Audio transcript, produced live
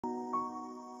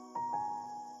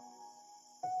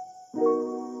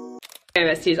Hey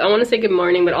besties, I want to say good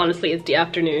morning, but honestly it's the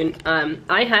afternoon.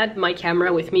 I had my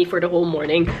camera with me for the whole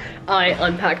morning. I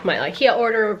unpacked my IKEA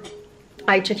order.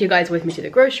 I took you guys with me to the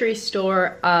grocery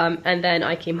store, and then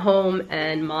I came home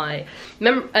and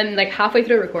like halfway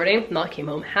through recording,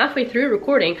 halfway through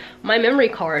recording, my memory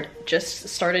card just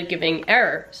started giving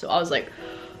error. So I was like,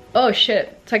 oh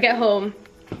shit. So I get home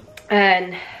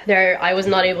and I was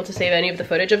not able to save any of the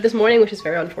footage of this morning, which is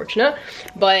very unfortunate.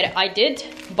 But I did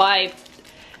buy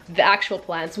the actual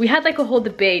plants. We had like a whole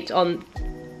debate on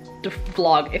the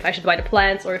vlog if I should buy the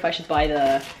plants or if I should buy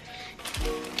the,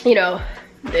 you know,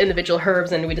 the individual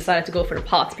herbs, and we decided to go for the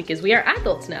pots because we are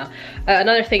adults now.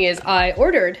 Another thing is I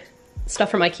ordered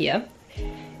stuff from IKEA.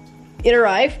 It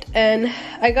arrived and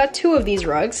I got 2 of these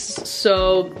rugs.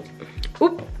 So,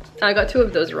 I got 2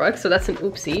 of those rugs, so that's an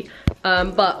oopsie.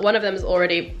 But one of them is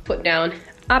already put down.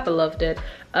 Appa loved it.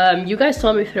 You guys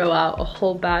saw me throw out a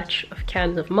whole batch of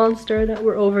cans of Monster that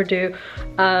were overdue.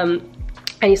 And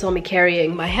you saw me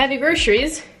carrying my heavy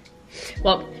groceries.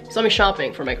 Well, you saw me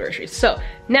shopping for my groceries. So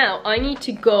now I need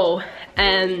to go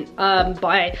and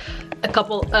buy a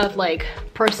couple of like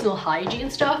personal hygiene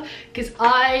stuff, because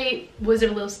I was a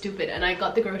little stupid and I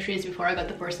got the groceries before I got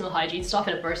the personal hygiene stuff,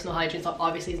 and the personal hygiene stuff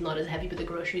obviously is not as heavy, but the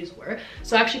groceries were.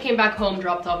 So I actually came back home,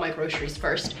 dropped off my groceries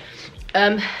first.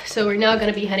 So we're now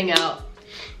gonna be heading out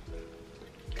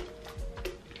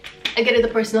and getting the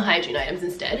personal hygiene items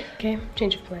instead. Okay,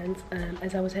 change of plans.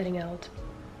 As I was heading out,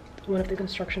 one of the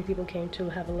construction people came to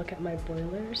have a look at my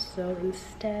boilers. So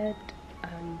instead,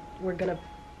 we're gonna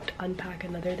unpack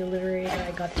another delivery that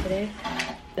I got today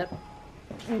that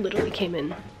literally came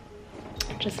in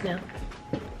just now.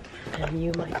 And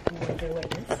you might wonder what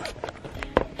it is.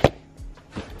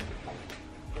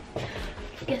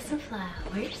 Get some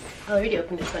flowers. I already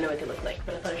opened this, so I know what they look like,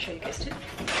 but I thought I'd show you guys too.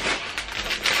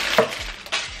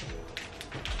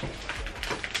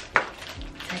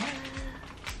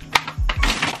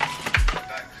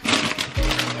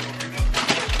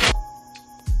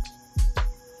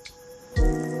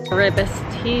 Alright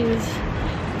besties,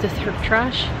 the thrift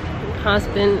trash has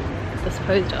been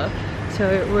disposed of.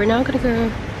 So we're now gonna go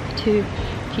to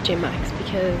TJ Maxx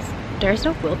because there's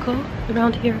no Wilco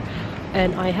around here.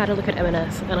 And I had a look at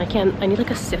M&S and I need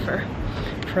like a siffer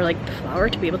for like the flour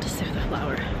to be able to sift the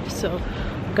flour. So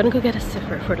I'm gonna go get a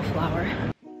siffer for the flour.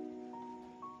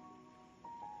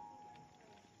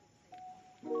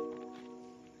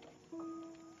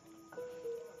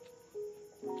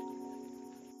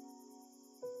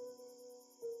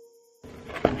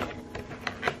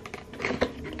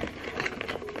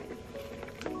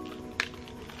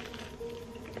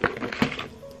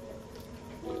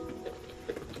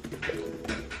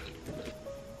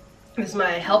 This is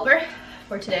my helper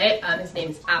for today. His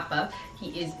name is Appa.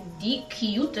 He is the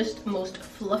cutest, most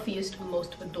fluffiest,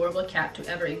 most adorable cat to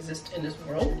ever exist in this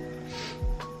world.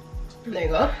 There you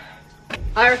go.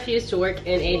 I refuse to work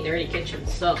in a dirty kitchen,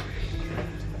 so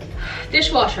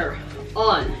dishwasher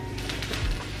on.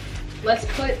 Let's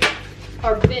put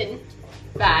our bin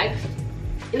bag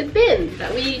in the bin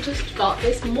that we just got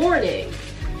this morning.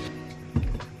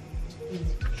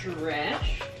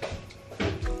 Trash.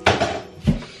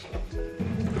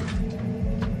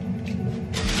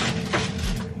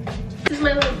 This is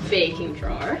my little baking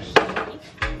jar.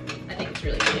 I think it's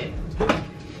really cute.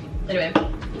 Anyway,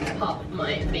 pop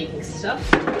my baking stuff.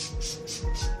 You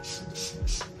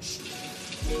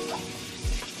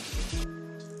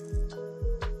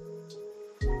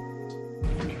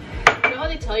know how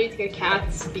they tell you to get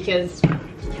cats because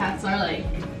cats are like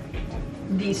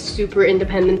these super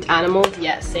independent animals?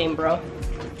 Yeah, same bro.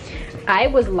 I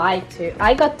was lied to.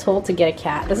 I got told to get a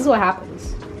cat. This is what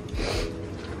happens.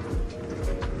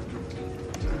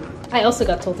 I also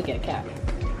got told to get a cat.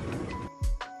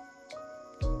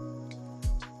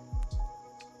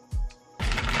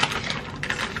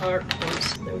 There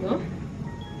we go.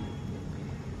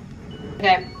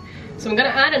 Okay, so I'm gonna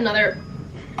add another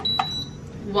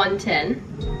 110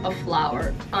 of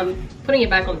flour. I'm putting it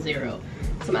back on 0.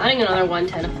 So I'm adding another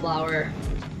 110 of flour.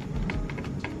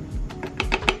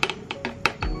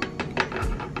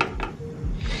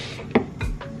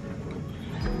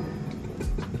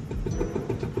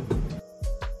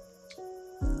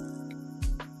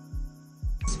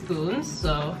 Spoons,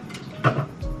 so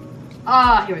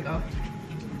here we go.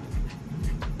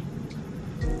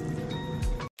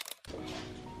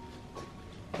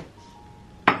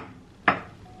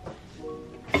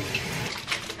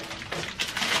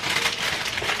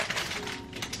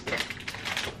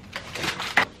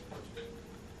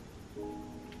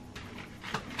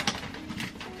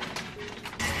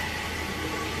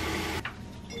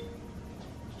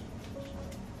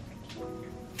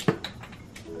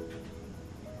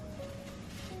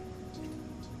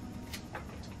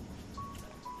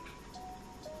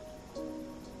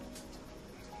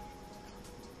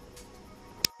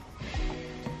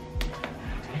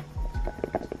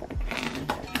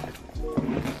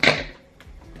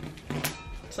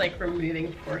 like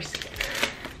removing foreskin.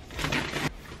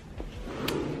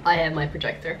 I have my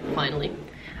projector, finally.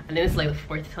 I think this is like the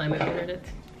 4th time I've ordered it.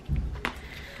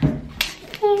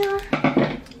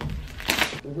 Yeah.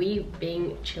 We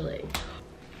been chilling.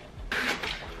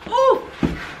 Oh!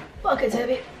 Fuck, it's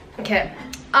heavy. Okay,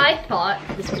 I thought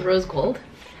this was rose gold,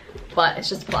 but it's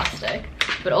just plastic.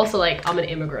 But also, like, I'm an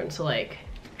immigrant, so like,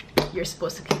 you're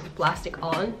supposed to keep the plastic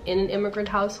on in an immigrant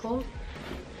household.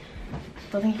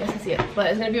 Don't think you guys can see it, but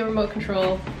it's gonna be a remote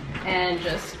control and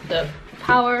just the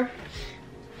power.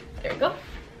 There we go.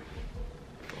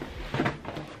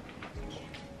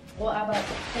 Well, Abba,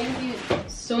 thank you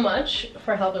so much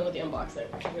for helping with the unboxing.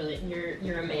 Really,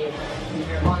 you're amazing.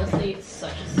 You're honestly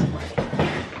such a smart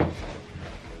guy.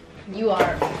 You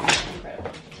are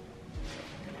incredible.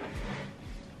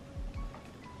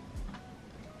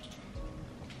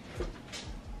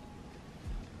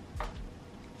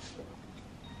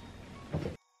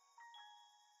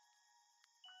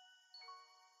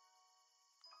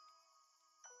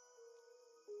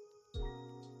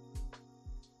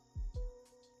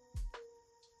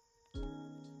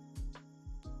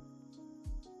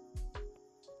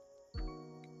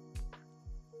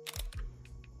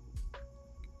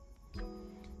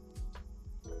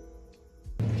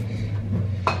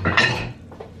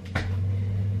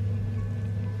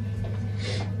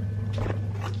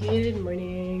 Good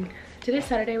morning. Today's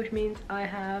Saturday, which means I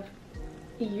have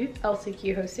EU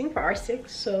LCQ hosting for R6,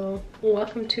 so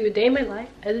welcome to a day in my life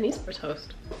as an esports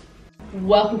host.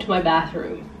 Welcome to my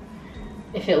bathroom.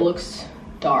 If it looks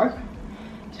dark,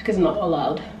 it's because I'm not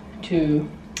allowed to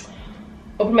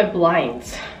open my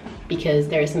blinds because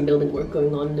there is some building work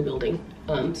going on in the building.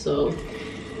 So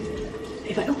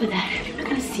if I open that, you're not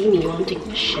gonna see me while I'm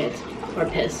taking a shit or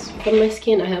piss. From my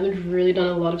skin, I haven't really done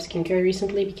a lot of skincare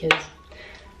recently because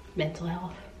mental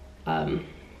health.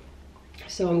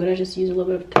 So I'm gonna just use a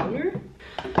little bit of toner.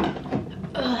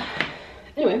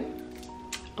 Anyway,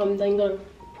 I'm then gonna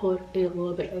put a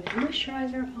little bit of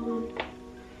moisturizer on.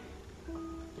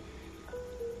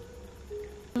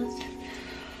 Let's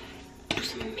do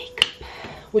some makeup,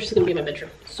 which is gonna be in my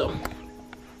bedroom. So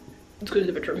let's go to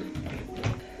the bedroom.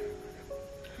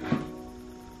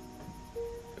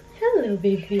 Hello,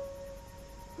 baby.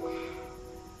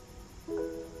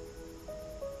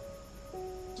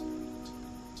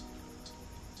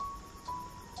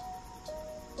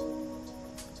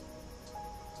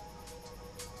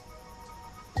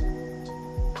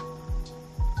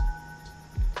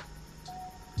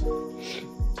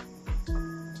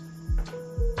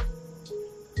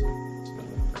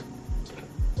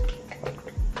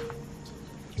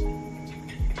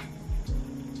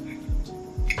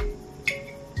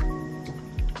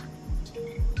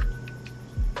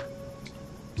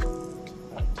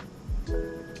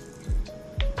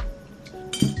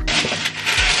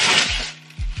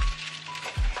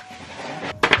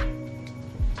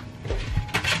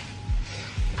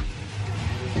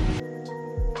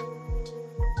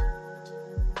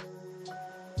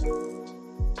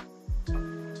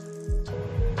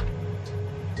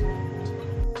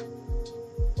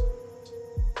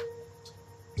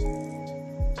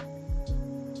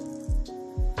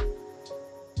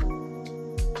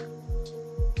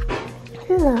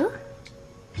 Hello.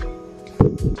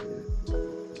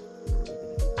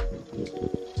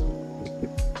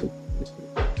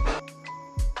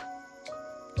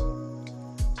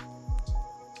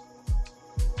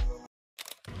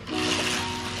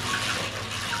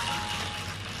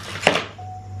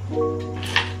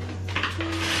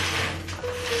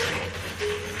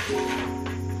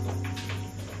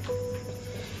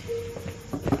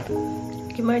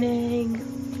 Good morning.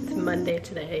 It's Monday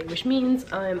today, which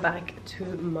means I'm back to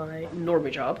my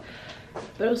normal job.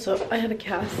 But also, I have a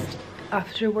cast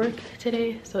after work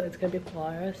today, so it's gonna be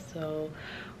Polaris, so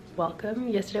welcome.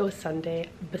 Yesterday was Sunday.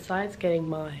 Besides getting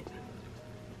my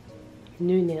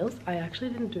new nails, I actually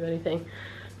didn't do anything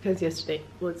because yesterday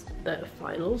was the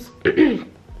finals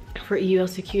for EU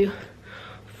LCQ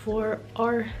for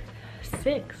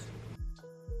R6.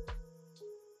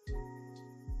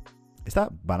 Is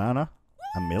that banana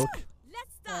and milk?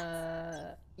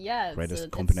 Yeah.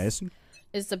 Greatest combination?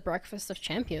 It's the breakfast of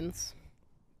champions.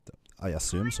 I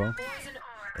assume so.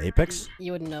 Apex?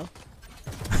 You wouldn't know.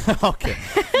 Okay.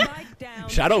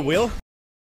 Shadow will.